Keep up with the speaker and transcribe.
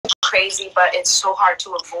crazy, but it's so hard to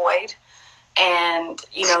avoid. And,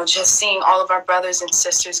 just seeing all of our brothers and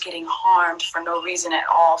sisters getting harmed for no reason at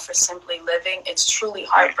all, for simply living, it's truly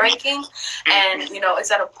heartbreaking. And,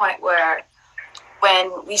 it's at a point where when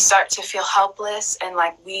we start to feel helpless and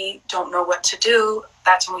like we don't know what to do,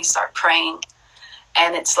 that's when we start praying.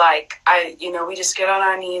 And it's like, we just get on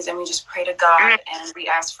our knees and we just pray to God and we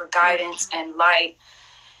ask for guidance and light,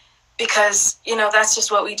 because, that's just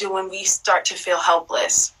what we do when we start to feel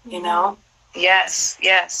helpless, Yes.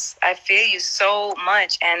 I feel you so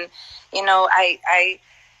much. And, I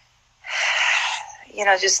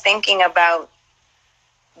just thinking about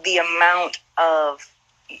the amount of,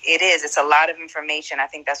 it's a lot of information. I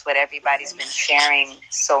think that's what everybody's been sharing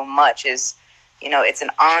so much is, it's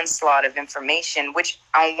an onslaught of information, which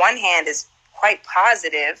on one hand is quite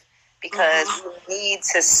positive because we need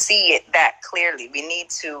to see it that clearly. We need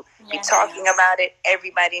to be talking about it.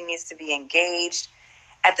 Everybody needs to be engaged.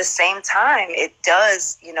 At the same time, it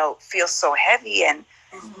does, feel so heavy, and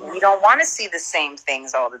we don't want to see the same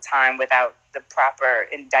things all the time without the proper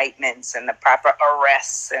indictments and the proper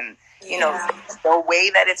arrests and, the way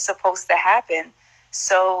that it's supposed to happen.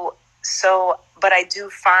 So, but I do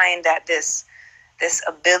find that this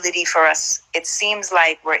ability for us, it seems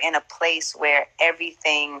like we're in a place where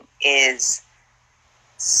everything is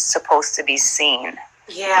supposed to be seen.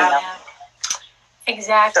 Yeah.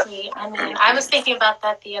 Exactly. I mean, I was thinking about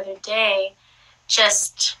that the other day,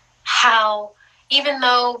 just how, even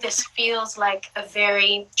though this feels like a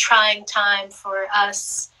very trying time for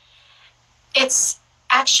us, it's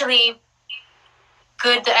actually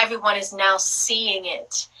good that everyone is now seeing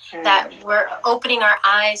it, that we're opening our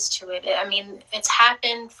eyes to it. I mean, it's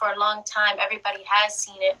happened for a long time. Everybody has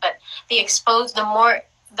seen it, but the more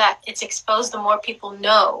that it's exposed, the more people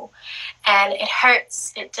know. And it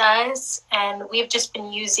hurts. It does. And we've just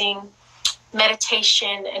been using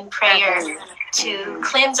meditation and prayer to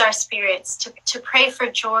cleanse our spirits, to pray for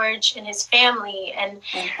George and his family, and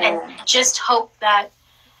just hope that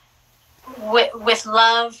with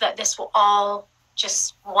love that this will all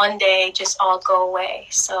just one day just all go away.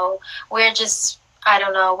 So we're just, I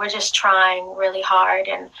don't know, we're just trying really hard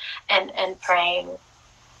and praying.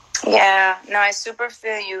 Yeah, no, I super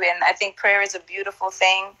feel you. And I think prayer is a beautiful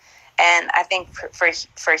thing. And I think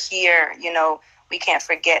for here, we can't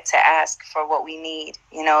forget to ask for what we need,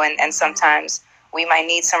 and sometimes we might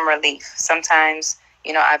need some relief. Sometimes,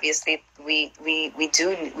 obviously we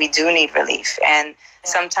do need relief. And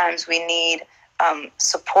sometimes we need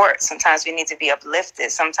support. Sometimes we need to be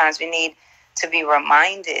uplifted. Sometimes we need to be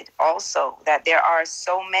reminded also that there are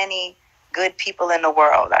so many good people in the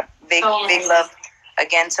world. Big love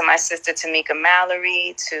again to my sister Tamika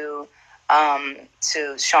Mallory, to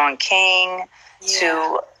Sean King,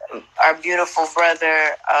 to our beautiful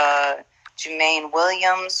brother Jermaine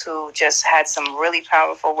Williams, who just had some really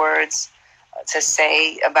powerful words to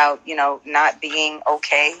say about not being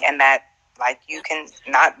okay, and that like you can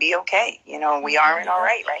not be okay. We aren't all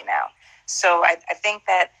right now. So I think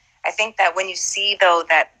that when you see though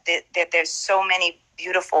that there's so many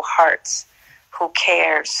beautiful hearts who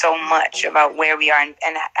care so much about where we are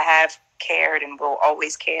and have cared and will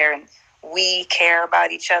always care, and we care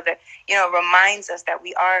about each other, reminds us that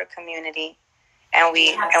we are a community, and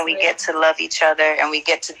we get to love each other, and we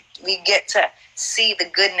get to see the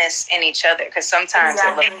goodness in each other, because sometimes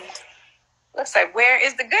it looks like, where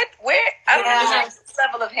is the good? I don't understand this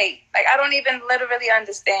level of hate. Like, I don't even literally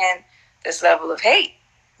understand this level of hate.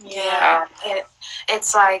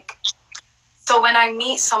 It's like, so when I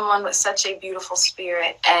meet someone with such a beautiful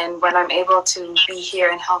spirit, and when I'm able to be here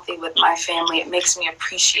and healthy with my family, it makes me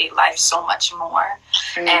appreciate life so much more.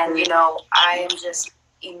 And, I am just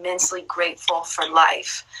immensely grateful for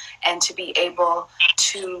life and to be able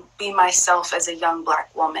to be myself as a young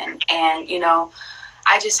Black woman. And,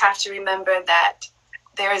 I just have to remember that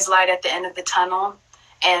there is light at the end of the tunnel,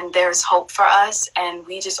 and there's hope for us, and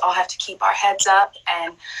we just all have to keep our heads up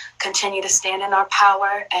and continue to stand in our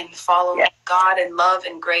power and follow God and love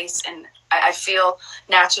and grace. And I feel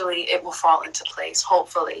naturally it will fall into place,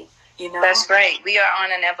 hopefully, That's right. We are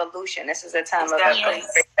on an evolution. This is a time of great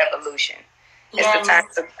evolution. It's the time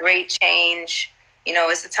of great change.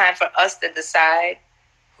 It's the time for us to decide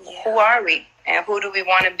who are we and who do we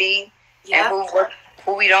want to be and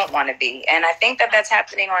who we don't want to be. And I think that that's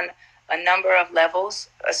happening on a number of levels,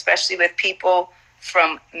 especially with people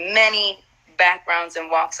from many backgrounds and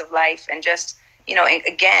walks of life, and just,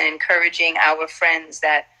 again, encouraging our friends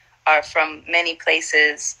that are from many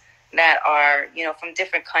places, that are, from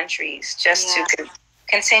different countries, just to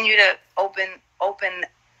continue to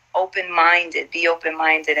be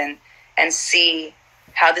open-minded and see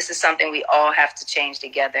how this is something we all have to change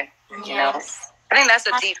together. You know, I think that's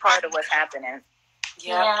a deep part of what's happening.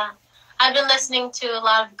 Yeah. I've been listening to a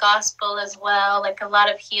lot of gospel as well. Like a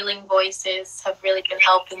lot of healing voices have really been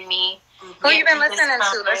helping me. Who you been listening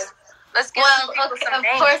to? Let's get some of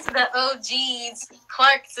names. course, the OGs,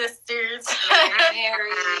 Clark sisters.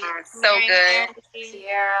 Mary, so good.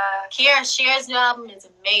 Kiara's new album is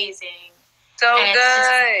amazing. So and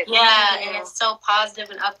good. And it's so positive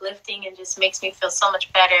and uplifting and just makes me feel so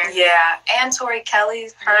much better. Yeah, and Tori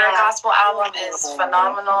Kelly's, her gospel album is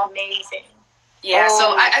phenomenal. Amazing. Yeah,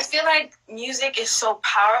 so I feel like music is so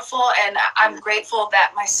powerful, and I'm grateful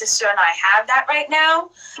that my sister and I have that right now,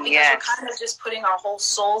 because we're kind of just putting our whole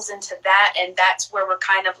souls into that, and that's where we're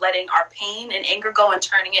kind of letting our pain and anger go and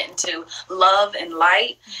turning it into love and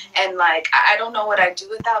light. And like, I don't know what I'd do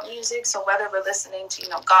without music, so whether we're listening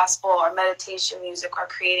to, gospel or meditation music or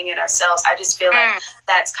creating it ourselves, I just feel like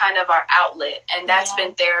that's kind of our outlet, and that's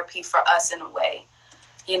been therapy for us in a way,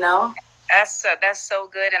 That's so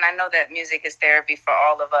good, and I know that music is therapy for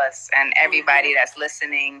all of us and everybody that's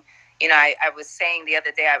listening. I was saying the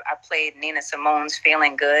other day, I played Nina Simone's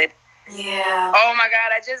 "Feeling Good." Yeah. Oh my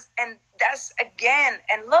God! And that's again,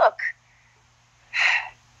 and look,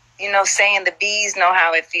 saying the bees know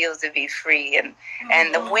how it feels to be free,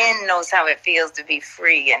 and the wind knows how it feels to be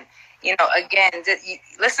free, and again, you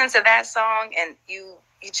listen to that song, and you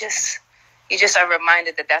just are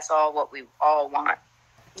reminded that that's all what we all want.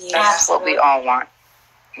 That's what we all want,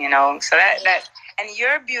 So that and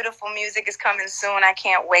your beautiful music is coming soon. I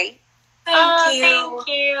can't wait. Thank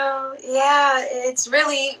you. Yeah,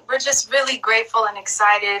 we're just really grateful and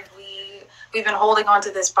excited. We've been holding on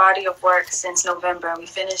to this body of work since November. We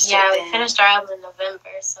finished it. Yeah, we finished our album in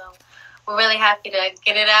November, so we're really happy to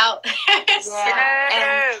get it out.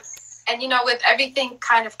 And with everything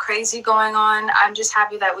kind of crazy going on, I'm just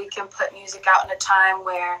happy that we can put music out in a time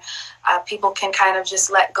where people can kind of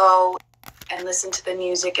just let go and listen to the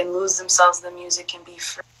music and lose themselves in the music and be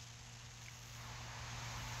free.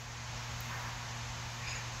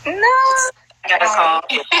 No. I got a call.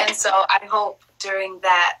 And so I hope during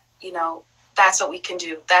that, that's what we can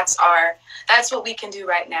do. That's what we can do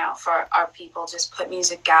right now for our people. Just put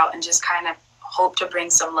music out and just kind of hope to bring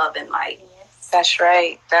some love and light. That's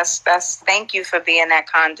right. That's thank you for being that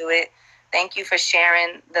conduit. Thank you for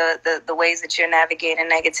sharing the ways that you're navigating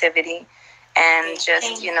negativity, and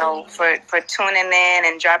just for tuning in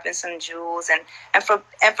and dropping some jewels, and for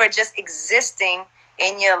just existing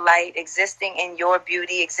in your light, existing in your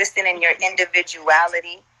beauty, existing in your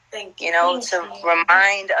individuality. Thank you. To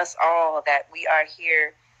remind us all that we are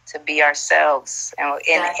here to be ourselves and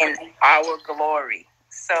in our glory.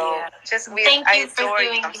 So I adore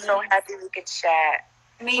you. I'm so happy we could chat.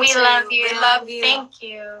 We love you. We love you. Thank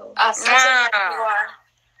you. To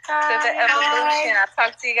the evolution. I'll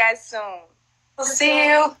talk to you guys soon. We'll see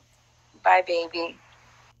you. Bye, baby.